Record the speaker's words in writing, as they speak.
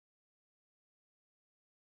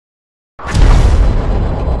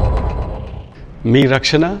మీ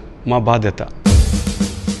రక్షణ మా బాధ్యత.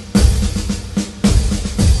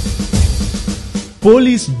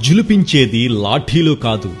 పోలీస్ జులిపించేది లాఠీలు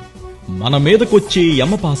కాదు, మన మీదకొచ్చే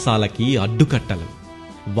యమపాసాలకి అడ్డుకట్టలు.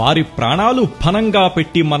 వారి ప్రాణాలు పణంగా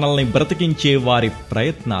పెట్టి మనల్ని బ్రతికించే వారి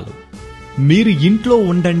ప్రయత్నాలు. మీరు ఇంట్లో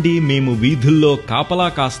ఉండండి, మేము వీధుల్లో కాపలా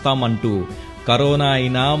కాస్తామంటూ కరోనా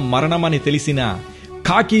అయినా మరణమని తెలిసిన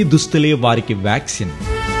ఖాకీ దుస్తులే వారికి వ్యాక్సిన్.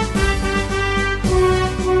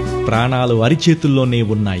 ప్రాణాలు అరిచేతుల్లోనే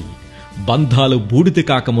ఉన్నాయి. బంధాలు బూడిద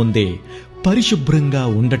కాకముందే పరిశుభ్రంగా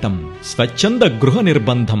ఉండటం, స్వచ్ఛంద గృహ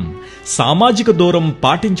నిర్బంధం, సామాజిక దూరం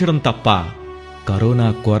పాటించడం తప్ప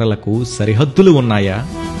కరోనా కోరలకు సరిహద్దులు ఉన్నాయా?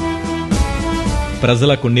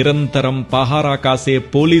 ప్రజలకు నిరంతరం పహారా కాసే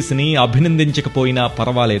పోలీసుని అభినందించకపోయినా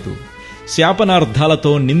పర్వాలేదు.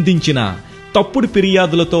 శాపనార్థాలతో నిందించిన, తప్పుడు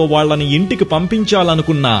ఫిర్యాదులతో వాళ్లని ఇంటికి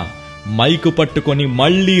పంపించాలనుకున్నా మైకు పట్టుకొని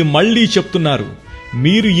మళ్లీ మళ్లీ చెప్తున్నారు,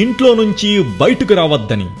 మీరు ఇంట్లో నుంచి బయటకు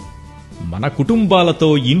రావద్దని. మన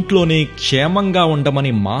కుటుంబాలతో ఇంట్లోనే క్షేమంగా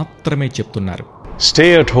ఉండమని మాత్రమే చెప్తున్నారు. Stay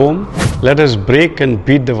at home. Let us break and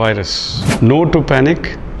beat the virus. No to panic.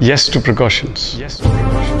 Yes to precautions.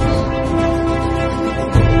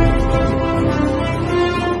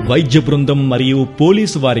 వైద్య బృందం మరియు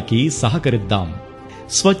పోలీసు వారికి సహకరిద్దాం.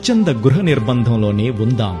 స్వచ్ఛంద గృహ నిర్బంధంలోనే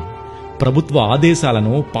ఉందాం. ప్రభుత్వ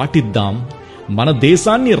ఆదేశాలను పాటిద్దాం. మన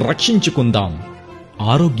దేశాన్ని రక్షించుకుందాం.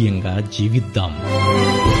 ఆరోగ్యంగా జీవిద్దాం.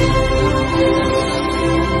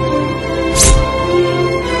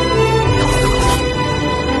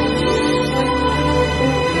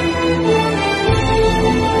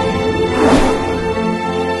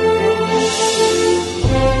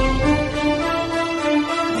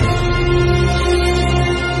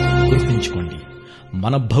 గుర్తుంచుకోండి,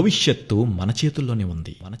 మన భవిష్యత్తు మన చేతుల్లోనే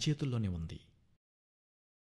ఉంది.